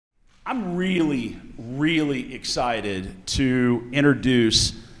I'm really, really excited to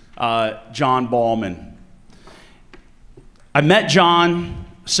introduce John Baumann. I met John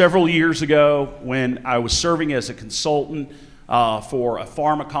several years ago when I was serving as a consultant for a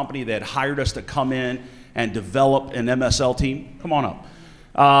pharma company that hired us to come in and develop an MSL team. Come on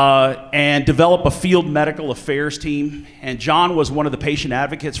up. And develop a field medical affairs team. And John was one of the patient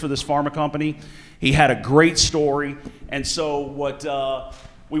advocates for this pharma company. He had a great story. And so what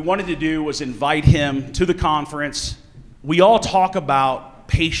we wanted to do was invite him to the conference. We all talk about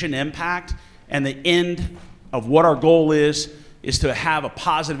patient impact, and the end of what our goal is to have a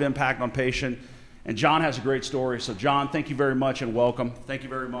positive impact on patient. And John has a great story. So John, thank you very much and welcome. Thank you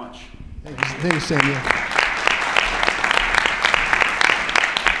very much. Thank you, Samuel.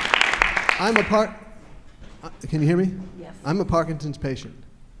 Can you hear me? Yes. I'm a Parkinson's patient.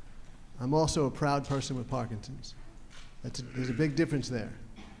 I'm also a proud person with Parkinson's. There's a big difference there.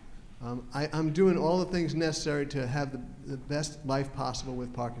 I'm doing all the things necessary to have the best life possible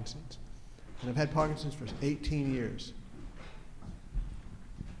with Parkinson's. And I've had Parkinson's for 18 years.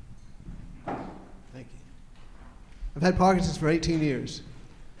 Thank you. I've had Parkinson's for 18 years.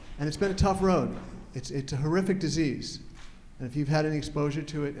 And it's been a tough road. It's a horrific disease. And if you've had any exposure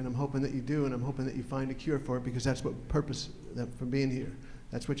to it, and I'm hoping that you do, and I'm hoping that you find a cure for it, because that's what purpose for being here.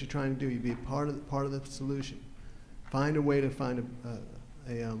 That's what you're trying to do. You be part of the solution. Find a way to find a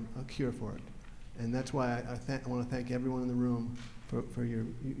cure for it. And that's why I want to thank everyone in the room for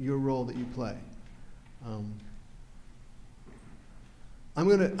your role that you play. I'm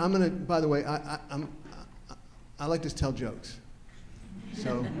gonna. By the way, I like to tell jokes.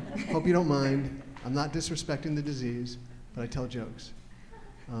 So hope you don't mind. I'm not disrespecting the disease, but I tell jokes.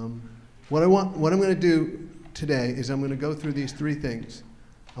 What I'm going to do today is I'm going to go through these three things.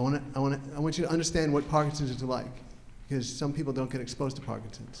 I want you to understand what Parkinson's is like, because some people don't get exposed to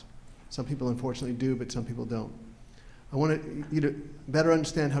Parkinson's. Some people unfortunately do, but some people don't. I want you to better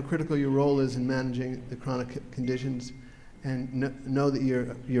understand how critical your role is in managing the chronic conditions, and know that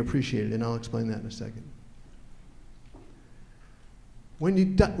you're appreciated, and I'll explain that in a second. When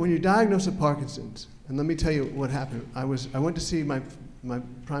you're diagnosed with Parkinson's, and let me tell you what happened. I went to see my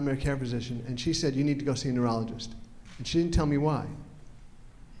primary care physician, and she said, you need to go see a neurologist. And she didn't tell me why.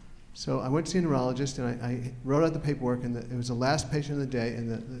 So I went to see a neurologist, and I wrote out the paperwork, and it was the last patient of the day, and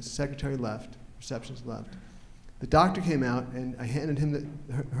the secretary left, receptionist left. The doctor came out, and I handed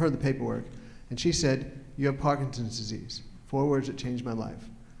her the paperwork, and she said, you have Parkinson's disease. 4 words that changed my life.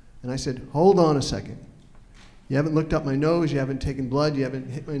 And I said, hold on a second. You haven't looked up my nose, you haven't taken blood, you haven't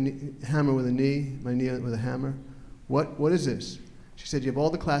hit my hammer with a knee, my knee with a hammer. What is this? She said, you have all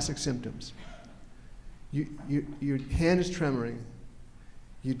the classic symptoms. Your hand is tremoring.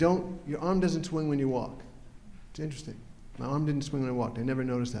 Your arm doesn't swing when you walk. It's interesting. My arm didn't swing when I walked. I never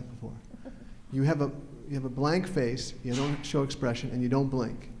noticed that before. You have a blank face, you don't show expression, and you don't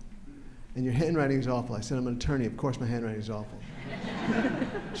blink. And your handwriting is awful. I said, I'm an attorney, of course my handwriting is awful.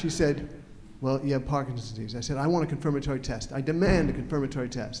 She said, well, you have Parkinson's disease. I said, I want a confirmatory test. I demand a confirmatory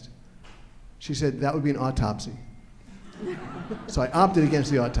test. She said, that would be an autopsy. So I opted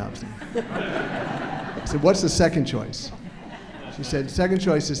against the autopsy. I said, what's the second choice? She said, second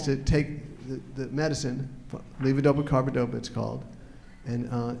choice is to take the medicine, levodopa-carbidopa it's called, and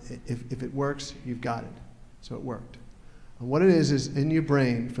if it works, you've got it. So it worked. And what it is in your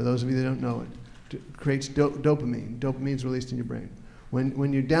brain, for those of you that don't know it creates dopamine. Dopamine is released in your brain.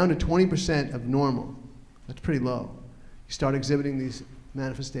 When you're down to 20% of normal, that's pretty low, you start exhibiting these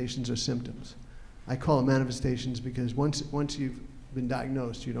manifestations or symptoms. I call them manifestations because once you've been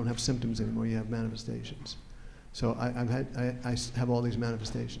diagnosed, you don't have symptoms anymore, you have manifestations. So I have all these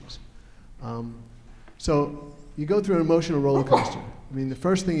manifestations. So you go through an emotional roller coaster. I mean, the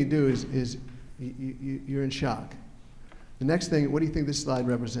first thing you do is you're in shock. The next thing, what do you think this slide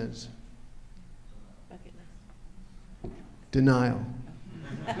represents? Denial.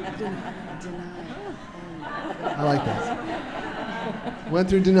 I like that. Went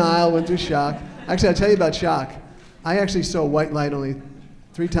through denial, went through shock. Actually, I'll tell you about shock. I actually saw white light only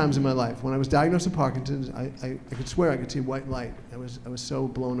 3 times in my life. When I was diagnosed with Parkinson's, I could swear I could see white light. I was so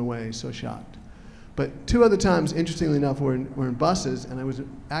blown away, so shocked. But 2 other times, interestingly enough, were in buses, and I was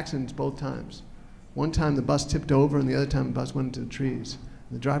in accidents both times. One time the bus tipped over, and the other time the bus went into the trees.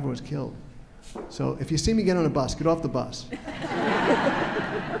 And the driver was killed. So if you see me get on a bus, get off the bus.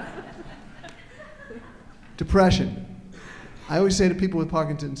 Depression. I always say to people with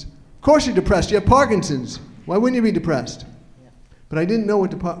Parkinson's, of course you're depressed, you have Parkinson's. Why wouldn't you be depressed? But I didn't know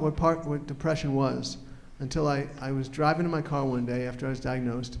what depression was until I was driving in my car one day after I was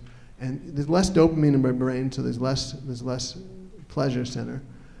diagnosed, and there's less dopamine in my brain, so there's less pleasure center.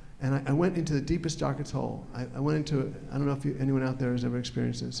 And I went into the deepest, darkest hole. I went into, I don't know if anyone out there has ever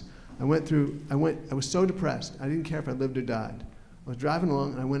experienced this. I was so depressed, I didn't care if I lived or died. I was driving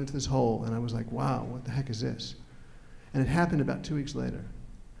along and I went into this hole and I was like, wow, what the heck is this? And it happened about 2 weeks later.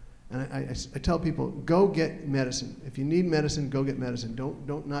 And I tell people, go get medicine. If you need medicine, go get medicine.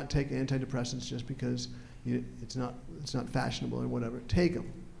 Don't not take antidepressants just because it's not fashionable or whatever. Take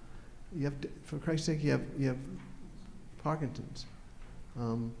them. You have to, for Christ's sake, you have Parkinson's.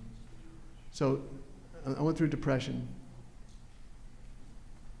 So I went through depression.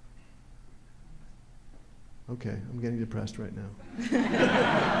 Okay, I'm getting depressed right now.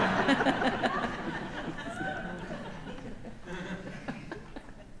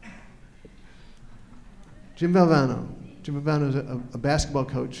 Jim Valvano. Jim Valvano is a basketball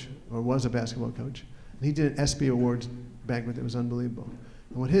coach, or was a basketball coach. And he did an ESPY Awards banquet that was unbelievable.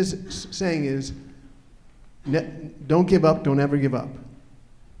 And what his saying is, don't give up, don't ever give up.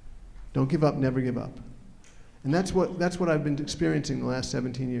 Don't give up, never give up. And that's what I've been experiencing the last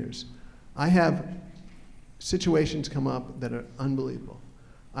 17 years. I have situations come up that are unbelievable.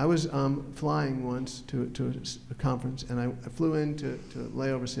 I was flying once to a conference, and I flew into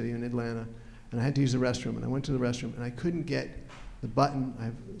layover city in Atlanta, and I had to use the restroom, and I went to the restroom, and I couldn't get the button. I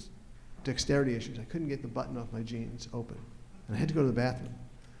have dexterity issues. I couldn't get the button off my jeans open, and I had to go to the bathroom.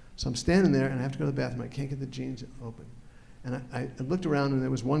 So I'm standing there, and I have to go to the bathroom. I can't get the jeans open. And I looked around, and there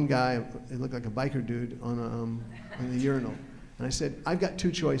was one guy, it looked like a biker dude, on the urinal. And I said, I've got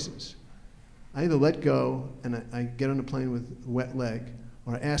two choices. I either let go, and I get on a plane with a wet leg,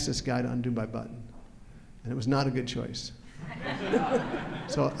 or I ask this guy to undo my button. And it was not a good choice.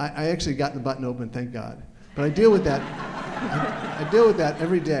 So I actually got the button open, thank God. But I deal with that. I deal with that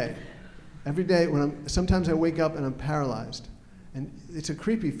every day. Every day, sometimes I wake up and I'm paralyzed. And it's a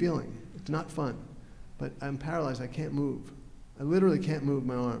creepy feeling. It's not fun. But I'm paralyzed, I can't move. I literally can't move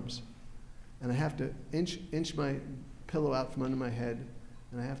my arms. And I have to inch my pillow out from under my head,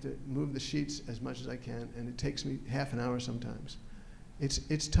 and I have to move the sheets as much as I can, and it takes me half an hour sometimes.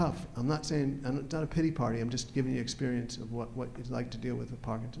 It's tough. I'm not saying, it's not a pity party, I'm just giving you experience of what it's like to deal with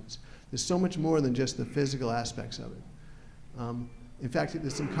Parkinson's. There's so much more than just the physical aspects of it. In fact,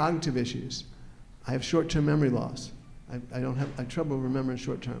 there's some cognitive issues. I have short-term memory loss. I have trouble remembering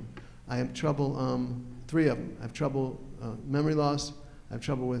short-term. I have trouble, 3 of them. I have trouble memory loss, I have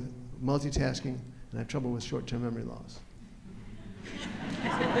trouble with multitasking, and I have trouble with short-term memory loss.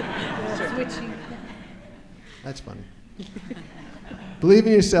 Switching. That's funny. Believe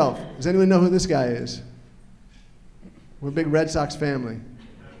in yourself. Does anyone know who this guy is? We're a big Red Sox family.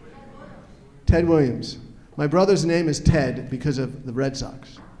 Ted Williams. My brother's name is Ted because of the Red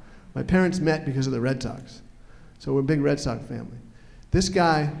Sox. My parents met because of the Red Sox. So we're a big Red Sox family. This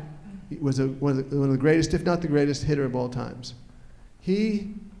guy was one of the greatest, if not the greatest, hitter of all times.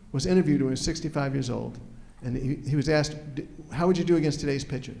 He was interviewed when he was 65 years old, and he was asked, how would you do against today's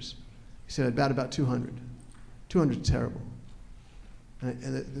pitchers? He said, I'd bat about 200. 200 is terrible. And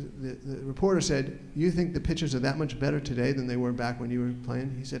the reporter said, you think the pitchers are that much better today than they were back when you were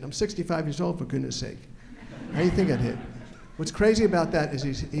playing? He said, I'm 65 years old, for goodness sake. How do you think I'd hit? What's crazy about that is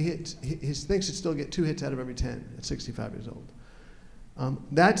he thinks he'd still get 2 hits out of every 10 at 65 years old.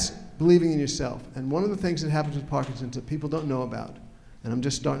 That's believing in yourself. And one of the things that happens with Parkinson's that people don't know about, and I'm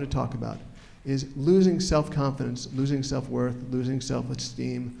just starting to talk about, is losing self-confidence, losing self-worth, losing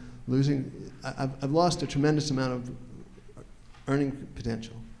self-esteem, I've lost a tremendous amount of earning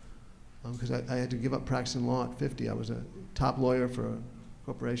potential because I had to give up practicing law at 50. I was a top lawyer for a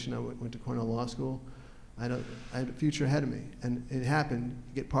corporation. I went to Cornell Law School. I had a future ahead of me, and it happened.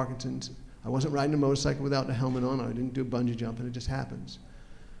 You get Parkinson's. I wasn't riding a motorcycle without a helmet on. I didn't do bungee jumping. It just happens.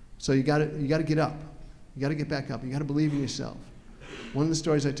 So you got to get up. You got to get back up. You got to believe in yourself. One of the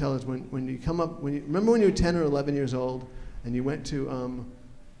stories I tell is when you come up. Remember when you were 10 or 11 years old, and you went to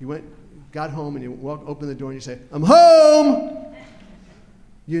got home, and you open the door and you say, "I'm home."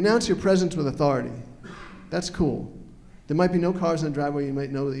 You announce your presence with authority. That's cool. There might be no cars in the driveway. You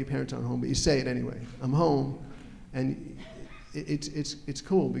might know that your parents aren't home, but you say it anyway. I'm home, and it's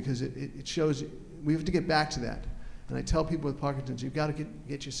cool because it shows. We have to get back to that. And I tell people with Parkinson's, you've got to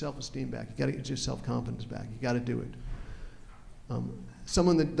get your self-esteem back. You've got to get your self-confidence back. You've got to do it.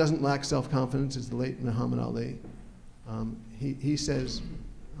 Someone that doesn't lack self-confidence is the late Muhammad Ali. He says,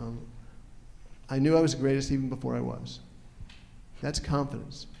 I knew I was the greatest even before I was. That's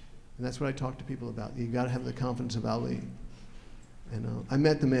confidence. And that's what I talk to people about. You've got to have the confidence of Ali. And I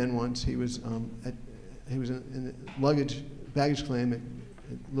met the man once. He was in the baggage claim at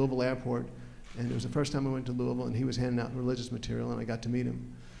Louisville Airport. And it was the first time I went to Louisville, and he was handing out religious material, and I got to meet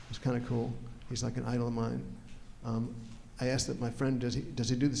him. It was kind of cool. He's like an idol of mine. I asked that my friend, does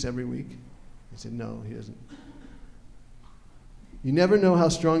he do this every week? He said, no, he doesn't. You never know how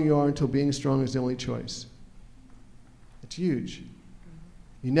strong you are until being strong is the only choice. It's huge.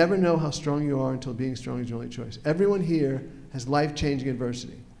 You never know how strong you are until being strong is your only choice. Everyone here has life-changing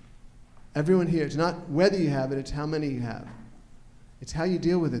adversity. Everyone here, it's not whether you have it, it's how many you have. It's how you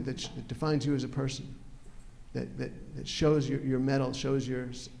deal with it that defines you as a person, that shows your mettle, shows your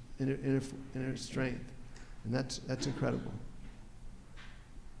inner strength. And that's incredible.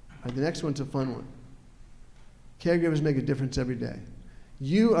 All right, the next one's a fun one. Caregivers make a difference every day.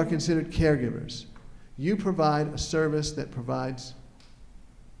 You are considered caregivers. You provide a service that provides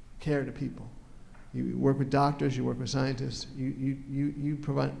care to people. You work with doctors, you work with scientists, you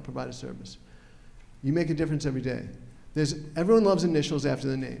provide a service. You make a difference every day. Everyone loves initials after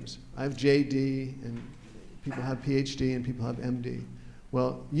their names. I have JD, and people have PhD, and people have MD.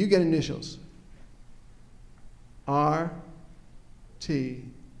 Well, you get initials. R, T,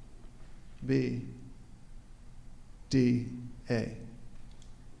 B, D, A.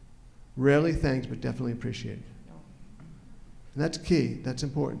 Rarely thanked, but definitely appreciated. And that's key, that's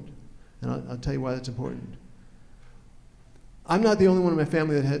important. And I'll tell you why that's important. I'm not the only one in my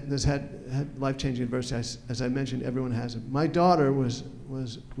family that's had life-changing adversity. As I mentioned, everyone has it. My daughter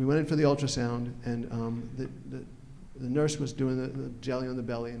we went in for the ultrasound, and the nurse was doing the jelly on the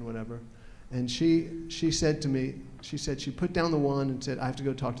belly and whatever. And she said to me, she put down the wand and said, I have to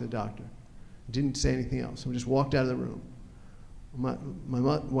go talk to the doctor. Didn't say anything else. So we just walked out of the room. My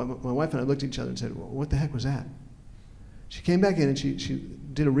wife and I looked at each other and said, well, what the heck was that? She came back in and she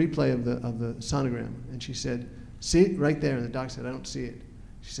did a replay of the sonogram, and she said, see it right there. And the doctor said, I don't see it.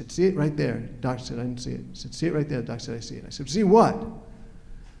 She said, see it right there. The doctor said, I didn't see it. She said, see it right there. The doctor said, I see it. I said, see what?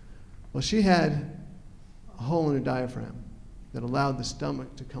 Well, she had a hole in her diaphragm that allowed the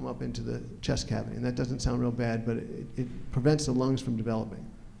stomach to come up into the chest cavity. And that doesn't sound real bad, but it prevents the lungs from developing.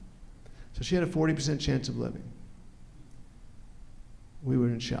 So she had a 40% chance of living. We were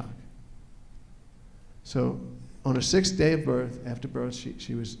in shock. So on her 6th day of birth, after birth, she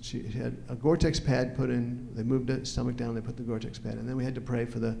had a Gore-Tex pad put in. They moved the stomach down, they put the Gore-Tex pad in. And then we had to pray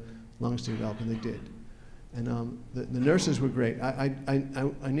for the lungs to develop, and they did. And the nurses were great. I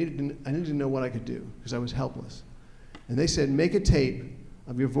needed to know what I could do, because I was helpless. And they said, make a tape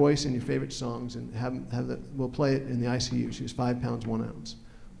of your voice and your favorite songs, and we'll play it in the ICU. She was 5 pounds, 1 ounce.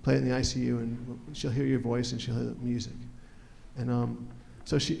 Play it in the ICU, and she'll hear your voice, and she'll hear the music. And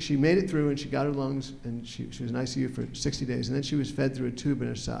so she made it through, and she got her lungs, and she was in ICU for 60 days, and then she was fed through a tube in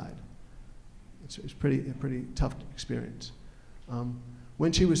her side. It was a pretty tough experience.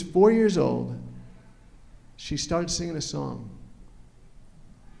 When she was 4 years old, she started singing a song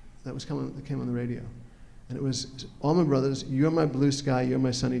that came on the radio. And it was Allman Brothers, You're My Blue Sky, You're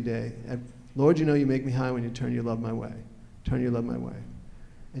My Sunny Day. Lord, you know you make me high when you turn your love my way. Turn your love my way.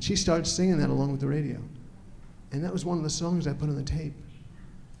 And she started singing that along with the radio. And that was one of the songs I put on the tape.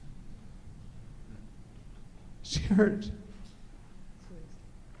 She heard it.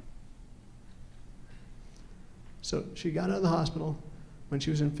 So she got out of the hospital. When she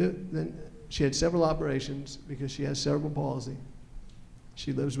was in then she had several operations because she has cerebral palsy.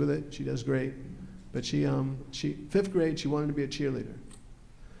 She lives with it. She does great. But she 5th grade, she wanted to be a cheerleader.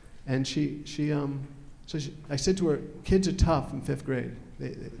 And I said to her, kids are tough in 5th grade.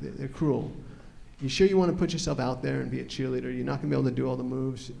 They're cruel. You sure you want to put yourself out there and be a cheerleader? You're not going to be able to do all the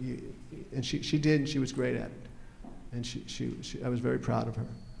moves. And she did, and she was great at it. And I was very proud of her.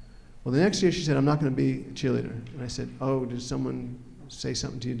 Well, the next year she said, I'm not going to be a cheerleader. And I said, oh, did someone say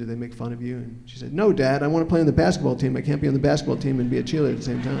something to you? Did they make fun of you? And she said, no, Dad, I want to play on the basketball team. I can't be on the basketball team and be a cheerleader at the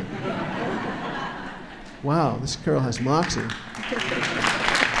same time. Wow, this girl has moxie.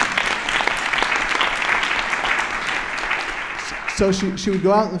 So she would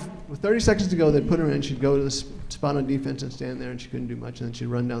go out, with 30 seconds to go, they'd put her in, she'd go to the spot on defense and stand there, and she couldn't do much, and then she'd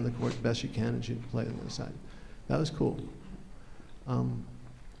run down the court the best she can, and she'd play on the other side. That was cool.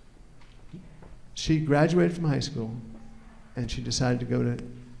 She graduated from high school, and she decided to go to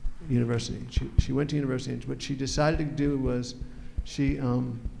university. She went to university, and what she decided to do was,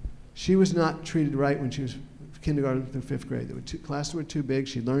 she was not treated right when she was kindergarten through 5th grade. Classes were too big.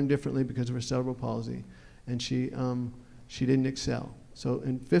 She learned differently because of her cerebral palsy, and she didn't excel. So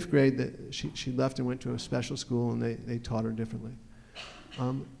in 5th grade, she left and went to a special school, and they taught her differently.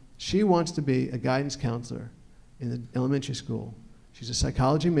 She wants to be a guidance counselor in the elementary school. She's a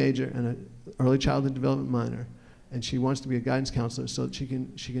psychology major and an early childhood development minor, and she wants to be a guidance counselor so that she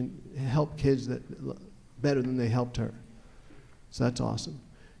can help kids better than they helped her. So that's awesome.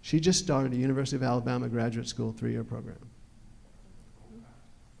 She just started a University of Alabama graduate school 3-year program.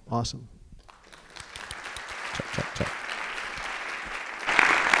 Awesome.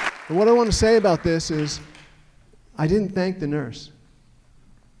 And what I want to say about this is, I didn't thank the nurse.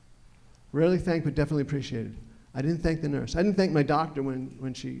 Rarely thanked, but definitely appreciated. I didn't thank the nurse. I didn't thank my doctor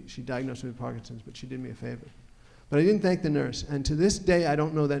when she diagnosed me with Parkinson's, but she did me a favor. But I didn't thank the nurse, and to this day, I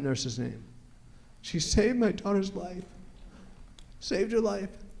don't know that nurse's name. She saved my daughter's life. Saved her life.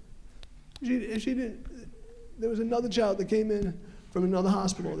 She didn't. There was another child that came in from another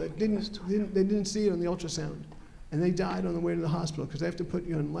hospital that they didn't see it on the ultrasound, and they died on the way to the hospital because they have to put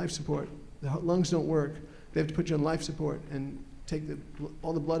you on life support. The lungs don't work. They have to put you on life support and take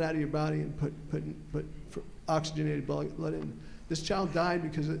all the blood out of your body and put oxygenated blood in. This child died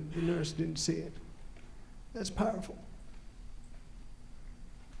because the nurse didn't see it. That's powerful.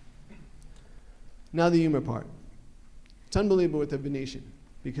 Now the humor part. It's unbelievable with the Venetian,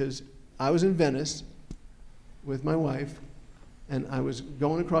 because I was in Venice with my wife, and I was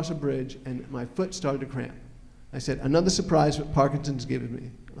going across a bridge, and my foot started to cramp. I said, another surprise what Parkinson's given me.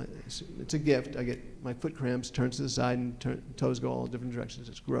 It's a gift. I get my foot cramps, turns to the side, and toes go all different directions.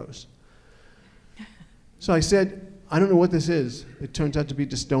 It's gross. So I said, I don't know what this is. It turns out to be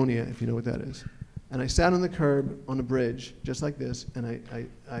dystonia, if you know what that is. And I sat on the curb on a bridge, just like this, and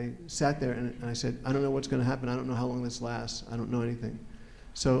I sat there and I said, I don't know what's going to happen. I don't know how long this lasts. I don't know anything.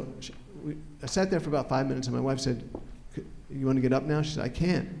 So I sat there for about 5 minutes, and my wife said, you want to get up now? She said, I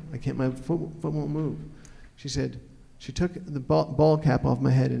can't. My foot won't move. She said, she took the ball cap off my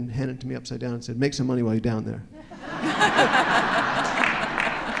head and handed it to me upside down and said, make some money while you're down there. I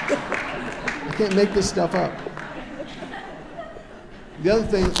can't make this stuff up. The other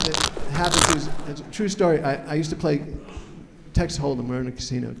thing that happens is, it's a true story. I used to play Texas Hold'em. We're in a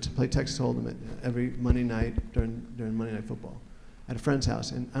casino to play Texas Hold'em every Monday night during Monday Night Football at a friend's house,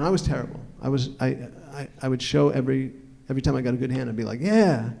 and I was terrible. I would show every time I got a good hand, I'd be like,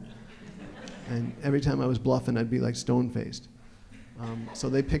 yeah. And every time I was bluffing, I'd be like stone-faced. So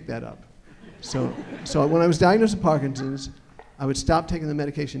they picked that up. So when I was diagnosed with Parkinson's, I would stop taking the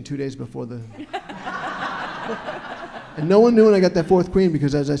medication 2 days before the... And no one knew when I got that fourth queen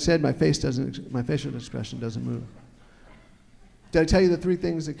because, as I said, my facial expression doesn't move. Did I tell you the 3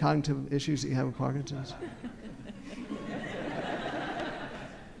 things, the cognitive issues that you have with Parkinson's?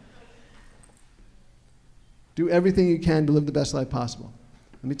 Do everything you can to live the best life possible.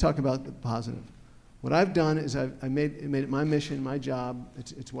 Let me talk about the positive. What I've done is I made it my mission, my job.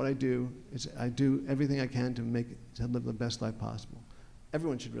 It's what I do. I do everything I can to live the best life possible.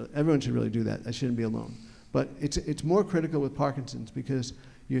 Everyone should really do that. I shouldn't be alone. But it's more critical with Parkinson's because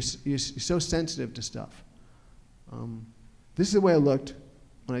you're so sensitive to stuff. This is the way I looked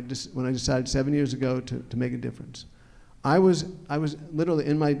when I decided 7 years ago to make a difference. I was literally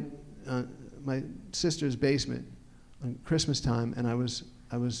in my sister's basement on Christmas time, and I was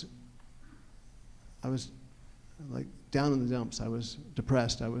like down in the dumps. I was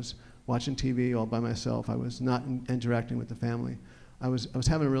depressed. I was watching TV all by myself. I was not interacting with the family. I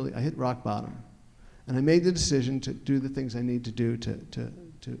hit rock bottom. And I made the decision to do the things I need to do to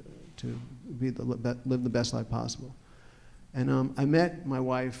live the best life possible. And I met my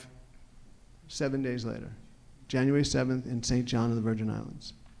wife 7 days later, January 7th in St. John of the Virgin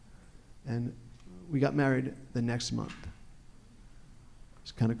Islands. And we got married the next month.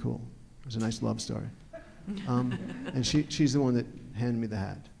 It's kind of cool. It was a nice love story. And she's the one that handed me the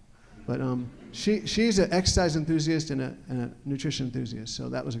hat. But she's an exercise enthusiast and a nutrition enthusiast, so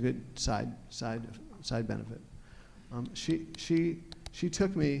that was a good side benefit. She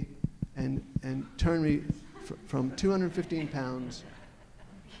took me and turned me from 215 pounds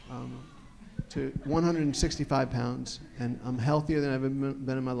to 165 pounds, and I'm healthier than I've ever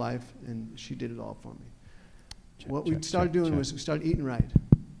been in my life, and she did it all for me. What we started doing was we started eating right.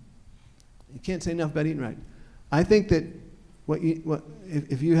 You can't say enough about eating right. I think that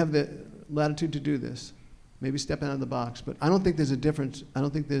if you have the latitude to do this, maybe step out of the box, but I don't think there's a difference. I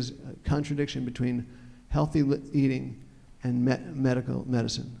don't think there's a contradiction between healthy eating and medical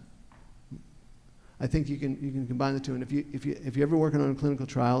medicine. I think you can combine the two. And if you're ever working on a clinical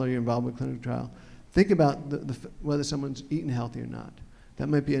trial or you're involved with a clinical trial, think about whether someone's eating healthy or not. That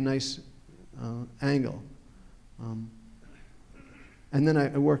might be a nice angle. And then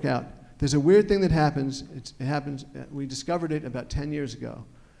I work out. There's a weird thing that happens. It happens. We discovered it about 10 years ago.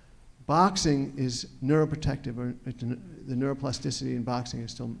 Boxing is neuroprotective, or the neuroplasticity in boxing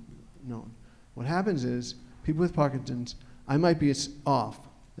is still known. What happens is, people with Parkinson's, I might be off.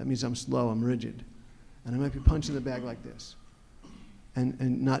 That means I'm slow, I'm rigid. And I might be punching the bag like this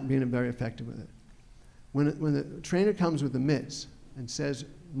and not being very effective with it. When the trainer comes with the mitts and says,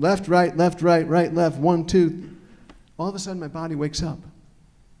 left, right, right, left, 1, 2, all of a sudden my body wakes up.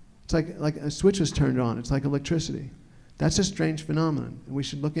 It's like a switch was turned on. It's like electricity. That's a strange phenomenon, and we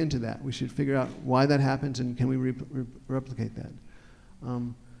should look into that. We should figure out why that happens and can we replicate that.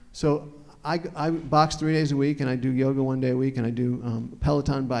 So I box 3 days a week, and I do yoga 1 day a week, and I do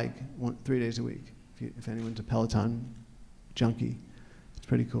Peloton bike 3 days a week. If anyone's a Peloton junkie, it's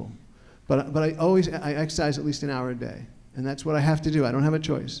pretty cool. But I exercise at least an hour a day, and that's what I have to do. I don't have a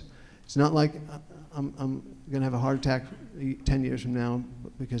choice. It's not like I'm going to have a heart attack 10 years from now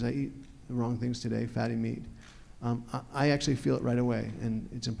because I eat the wrong things today, fatty meat. I actually feel it right away, and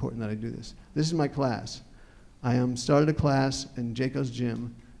it's important that I do this. This is my class. I started a class in Jaco's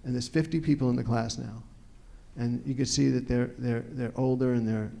gym, and there's 50 people in the class now. And you can see that they're older and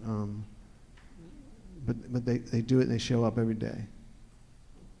they're, but they do it and they show up every day.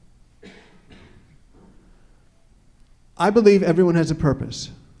 I believe everyone has a purpose.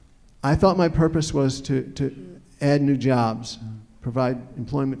 I thought my purpose was to add new jobs, provide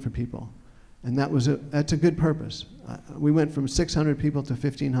employment for people. And that's a good purpose. We went from 600 people to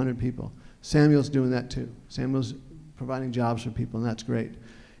 1,500 people. Samuel's doing that too. Samuel's providing jobs for people, and that's great.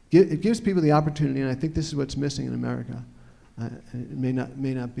 It gives people the opportunity, and I think this is what's missing in America. It may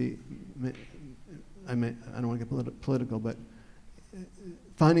not be, I don't want to get political, but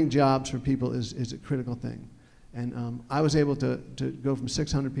finding jobs for people is a critical thing. And I was able to go from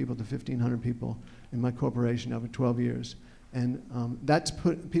 600 people to 1,500 people in my corporation over 12 years. And that's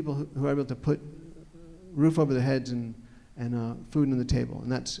put people who are able to put roof over their heads and food on the table. And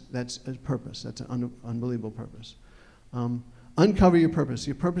that's a purpose. That's an unbelievable purpose. Uncover your purpose.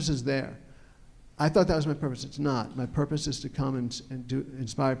 Your purpose is there. I thought that was my purpose. It's not. My purpose is to come and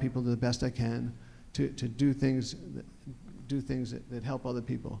inspire people to the best I can, to do things that help other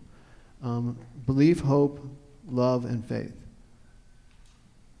people. Belief, hope, love, and faith.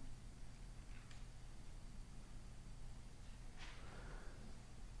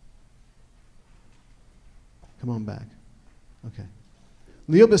 Come on back. Okay.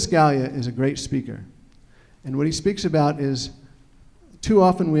 Leo Biscaglia is a great speaker. And what he speaks about is, too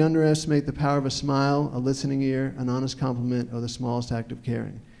often we underestimate the power of a smile, a listening ear, an honest compliment, or the smallest act of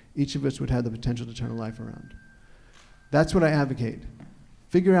caring. Each of us would have the potential to turn a life around. That's what I advocate.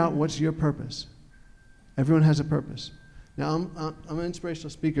 Figure out what's your purpose. Everyone has a purpose. Now, I'm an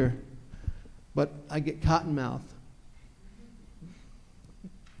inspirational speaker, but I get cotton mouth.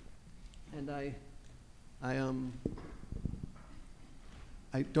 And I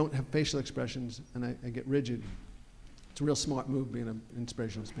don't have facial expressions, and I get rigid. It's a real smart move being an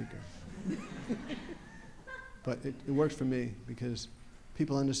inspirational speaker. But it works for me because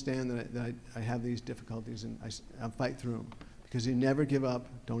people understand that I have these difficulties, and I fight through them. Because you never give up,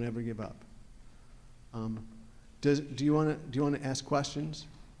 don't ever give up. Do you want to ask questions?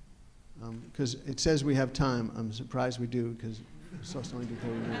 Because it says we have time. I'm surprised we do, because we're supposed to only do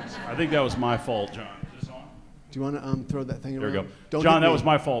 30 minutes. I think that was my fault, John. Is this on? Do you want to throw that thing around? There we go. John, that was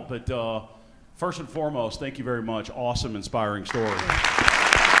my fault. But first and foremost, thank you very much. Awesome, inspiring story. Thank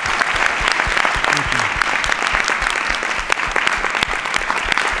you.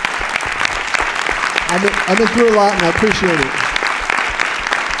 I've been through a lot, and I appreciate it.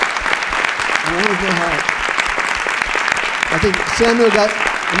 I think Samuel got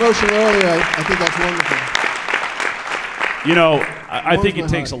emotional earlier. I think that's wonderful. You know, I think it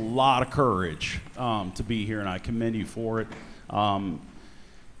takes a lot of courage to be here, and I commend you for it.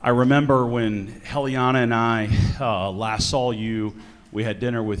 I remember when Heliana and I last saw you, we had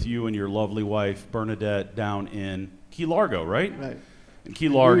dinner with you and your lovely wife, Bernadette, down in Key Largo, right? Right. In Key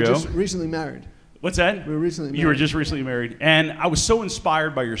Largo. We were just recently married. What's that? We were recently married. You were just recently married. And I was so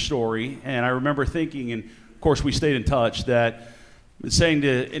inspired by your story, and I remember thinking, and of course we stayed in touch, that saying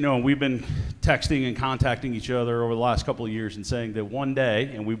to, you know, we've been texting and contacting each other over the last couple of years and saying that one day,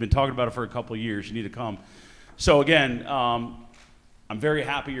 and we've been talking about it for a couple of years, you need to come. So again, I'm very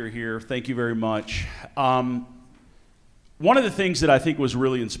happy you're here. Thank you very much. One of the things that I think was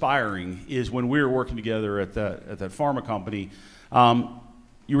really inspiring is when we were working together at that pharma company,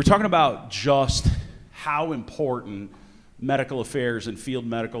 you were talking about just how important medical affairs and field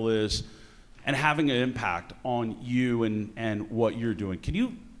medical is and having an impact on you and what you're doing. Can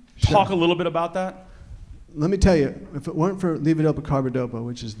you talk a little bit about that? Let me tell you, if it weren't for levodopa-carbidopa,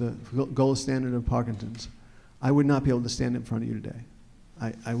 which is the gold standard of Parkinson's, I would not be able to stand in front of you today.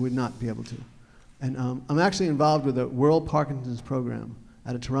 I would not be able to. And I'm actually involved with a World Parkinson's program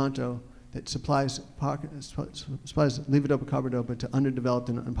out of Toronto that supplies levodopa-carbidopa to underdeveloped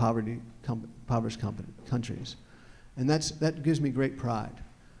and impoverished countries. And that gives me great pride.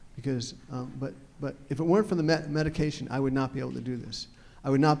 Because, but if it weren't for the medication, I would not be able to do this. I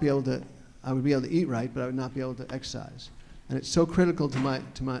would be able to eat right, but I would not be able to exercise. And it's so critical to my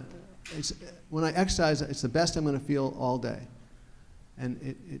when I exercise, it's the best I'm going to feel all day.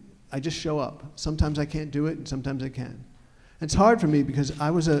 And I just show up. Sometimes I can't do it, and sometimes I can. It's hard for me because I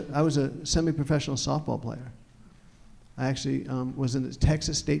was a semi-professional softball player. I actually was in the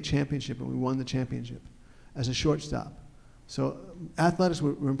Texas State Championship, and we won the championship as a shortstop. So athletics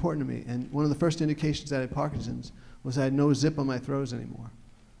were important to me, and one of the first indications that I had Parkinson's was I had no zip on my throws anymore.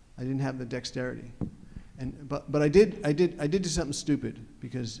 I didn't have the dexterity. But I did do something stupid,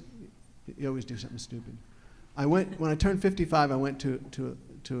 because you always do something stupid. When I turned 55, I went to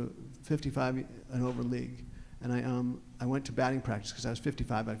a 55 and over league, and I went to batting practice because I was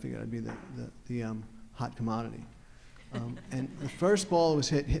 55. I figured I'd be the hot commodity. And the first ball was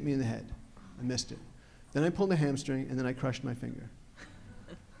hit me in the head. I missed it. Then I pulled a hamstring, and then I crushed my finger.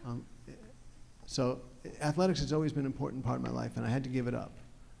 So athletics has always been an important part of my life, and I had to give it up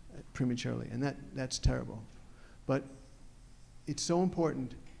prematurely, and that's terrible. But it's so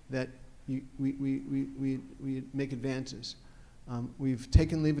important that we make advances. We've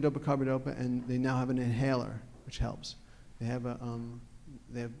taken levodopa-carbidopa, and they now have an inhaler, which helps. They have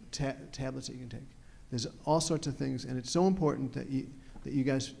tablets that you can take. There's all sorts of things, and it's so important that you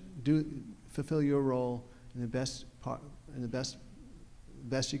guys do fulfill your role in the best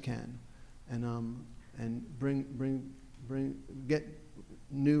best you can, and get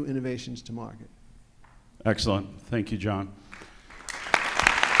new innovations to market. Excellent. Thank you, John.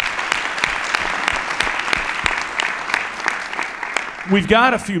 We've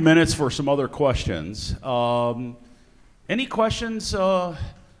got a few minutes for some other questions. Any questions?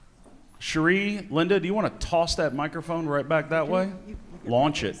 Cherie, Linda, do you want to toss that microphone right back that way?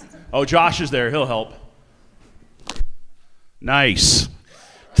 Launch it. Oh, Josh is there. He'll help. Nice.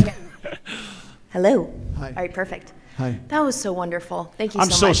 Hello. Hi. All right, perfect. Hi. That was so wonderful. Thank you so much.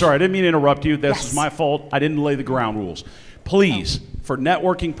 I'm so sorry. I didn't mean to interrupt you. This Yes. is my fault. I didn't lay the ground rules. Please, for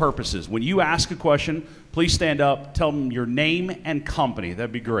networking purposes, when you ask a question, please stand up, tell them your name and company.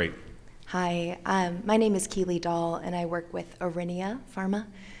 That'd be great. Hi, my name is Keely Dahl, and I work with Aurinia Pharma.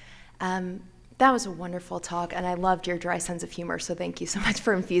 That was a wonderful talk, and I loved your dry sense of humor, so thank you so much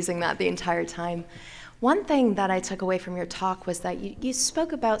for infusing that the entire time. One thing that I took away from your talk was that you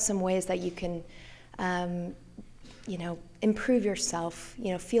spoke about some ways that you can improve yourself,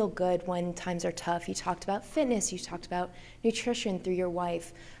 feel good when times are tough. You talked about fitness, you talked about nutrition through your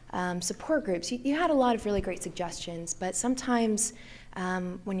wife, support groups. You had a lot of really great suggestions, but sometimes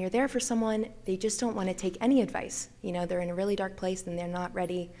when you're there for someone, they just don't want to take any advice. They're in a really dark place and they're not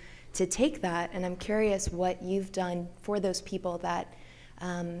ready to take that. And I'm curious what you've done for those people that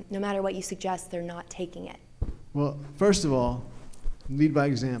no matter what you suggest, they're not taking it. Well, first of all, lead by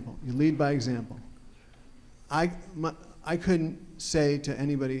example. You lead by example. I couldn't say to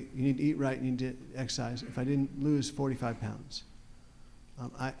anybody, you need to eat right, you need to exercise, if I didn't lose 45 pounds.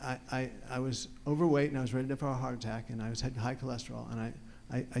 I was overweight, and I was ready for a heart attack, and I had high cholesterol, and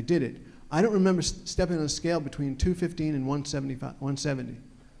I did it. I don't remember stepping on a scale between 215 and 170.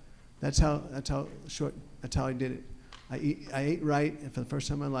 That's how I did it. I ate right, and for the first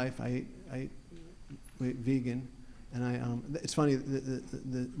time in my life, I ate vegan, and it's funny,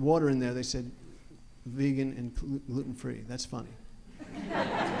 the water in there, they said vegan and gluten-free. That's funny.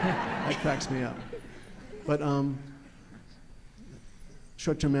 That cracks me up. But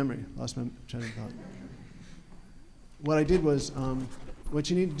short-term memory, lost my train of thought. What I did was,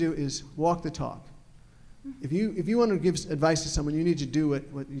 what you need to do is walk the talk. If you want to give advice to someone, you need to do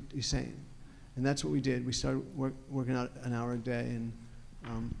what you're saying. And that's what we did. We started working out an hour a day, and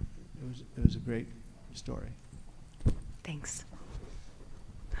it was a great story. Thanks.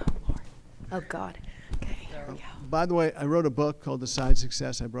 Oh, Lord. Oh, God. Okay, here we go. By the way, I wrote a book called Decide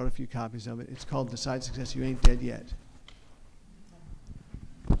Success. I brought a few copies of it. It's called Decide Success, You Ain't Dead Yet.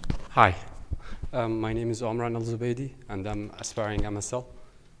 Hi, my name is Omran Al-Zubaydi, and I'm aspiring MSL.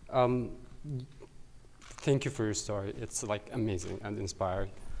 Thank you for your story. It's amazing and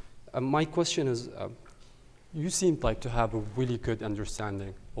inspiring. My question is, you seem to have a really good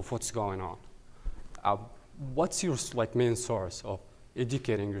understanding of what's going on. What's your main source of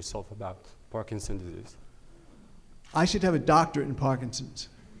educating yourself about Parkinson's disease? I should have a doctorate in Parkinson's.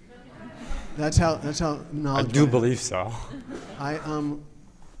 That's how knowledgeable I do believe so.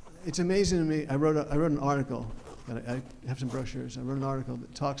 It's amazing to me. I wrote an article. I have some brochures. I wrote an article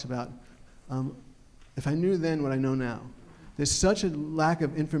that talks about if I knew then what I know now. There's such a lack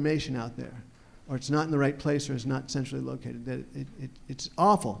of information out there, or it's not in the right place, or it's not centrally located, that it's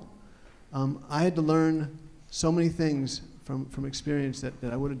awful. I had to learn so many things from experience that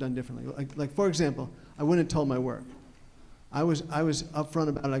I would have done differently. Like for example, I wouldn't have told my work. I was upfront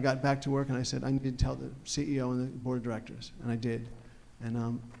about it. I got back to work and I said I need to tell the CEO and the board of directors, and I did.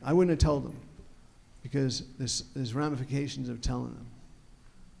 And I wouldn't have told them. because there's ramifications of telling them.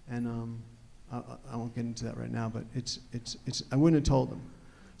 And I won't get into that right now, but I wouldn't have told them.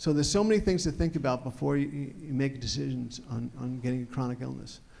 So there's so many things to think about before you make decisions on getting a chronic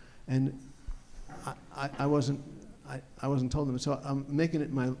illness. And I wasn't told them. So I'm making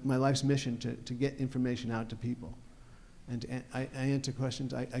it my life's mission to get information out to people. And I answer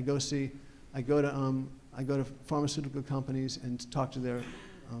questions. I go to pharmaceutical companies and talk to their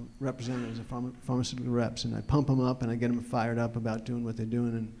representatives of pharmaceutical reps, and I pump them up and I get them fired up about doing what they're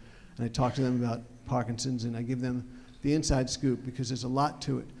doing, and I talk to them about Parkinson's, and I give them the inside scoop because there's a lot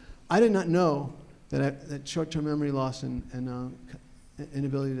to it. I did not know that short-term memory loss and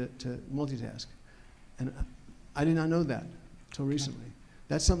inability to multitask, and I did not know that until recently.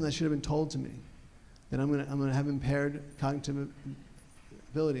 That's something that should have been told to me, that I'm gonna have impaired cognitive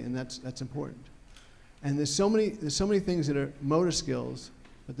ability, and that's important. And there's so many things that are motor skills,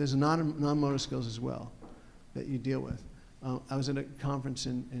 but there's non-motor skills as well that you deal with. I was at a conference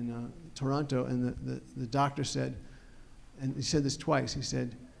in Toronto, and the doctor said, and he said this twice, he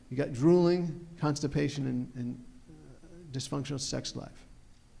said, you got drooling, constipation, and dysfunctional sex life.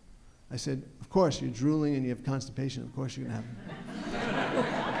 I said, of course, you're drooling and you have constipation, of course you're gonna have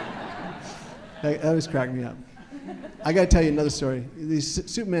it. That always cracked me up. I gotta tell you another story.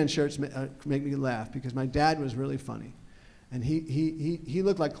 These Superman shirts make me laugh because my dad was really funny. And he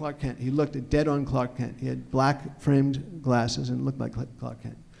looked like Clark Kent. He looked dead on Clark Kent. He had black framed glasses and looked like Clark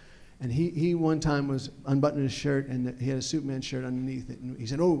Kent. And he one time was unbuttoning his shirt, and he had a Superman shirt underneath it. And he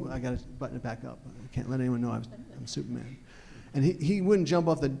said, oh, I gotta button it back up. I can't let anyone know I'm Superman. And he wouldn't jump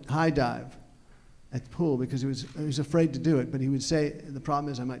off the high dive at the pool because he was afraid to do it. But he would say, the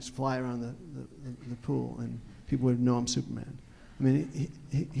problem is I might fly around the pool and people would know I'm Superman. I mean,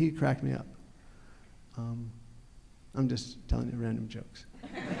 he cracked me up. I'm just telling you random jokes.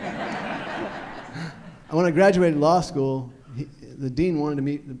 When I graduated law school, the dean wanted to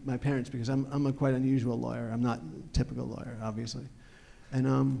meet my parents because I'm a quite unusual lawyer. I'm not a typical lawyer, obviously.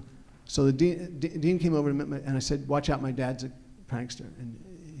 And so the dean came over and I said, watch out, my dad's a prankster. And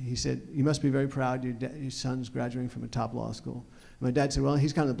he said, you must be very proud your son's graduating from a top law school. And my dad said, well,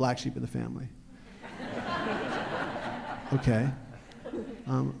 he's kind of the black sheep of the family. Okay.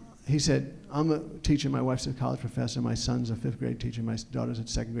 He said, I'm a teacher, my wife's a college professor, my son's a 5th grade teacher, my daughter's a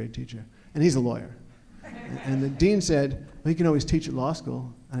 2nd grade teacher, and he's a lawyer. And the dean said, well, you can always teach at law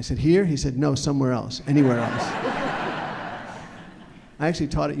school. And I said, here? He said, no, somewhere else, anywhere else. I actually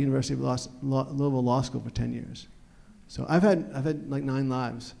taught at University of Louisville Law School for 10 years. So I've had like 9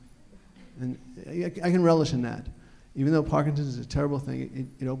 lives, and I can relish in that. Even though Parkinson's is a terrible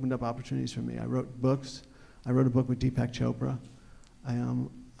thing, it opened up opportunities for me. I wrote books. I wrote a book with Deepak Chopra.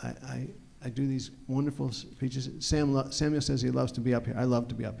 I do these wonderful speeches. Samuel says he loves to be up here. I love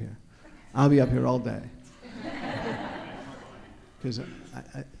to be up here. I'll be up here all day. Because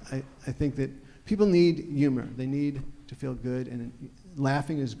I think that people need humor. They need to feel good, and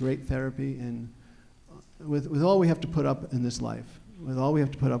laughing is great therapy. And with all we have to put up in this life, with all we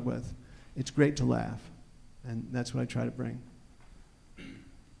have to put up with, it's great to laugh. And that's what I try to bring.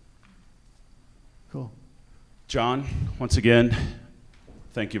 Cool. John, once again,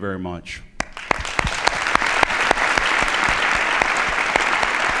 thank you very much.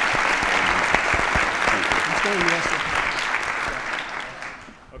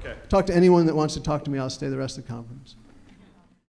 Okay. Talk to anyone that wants to talk to me. I'll stay the rest of the conference.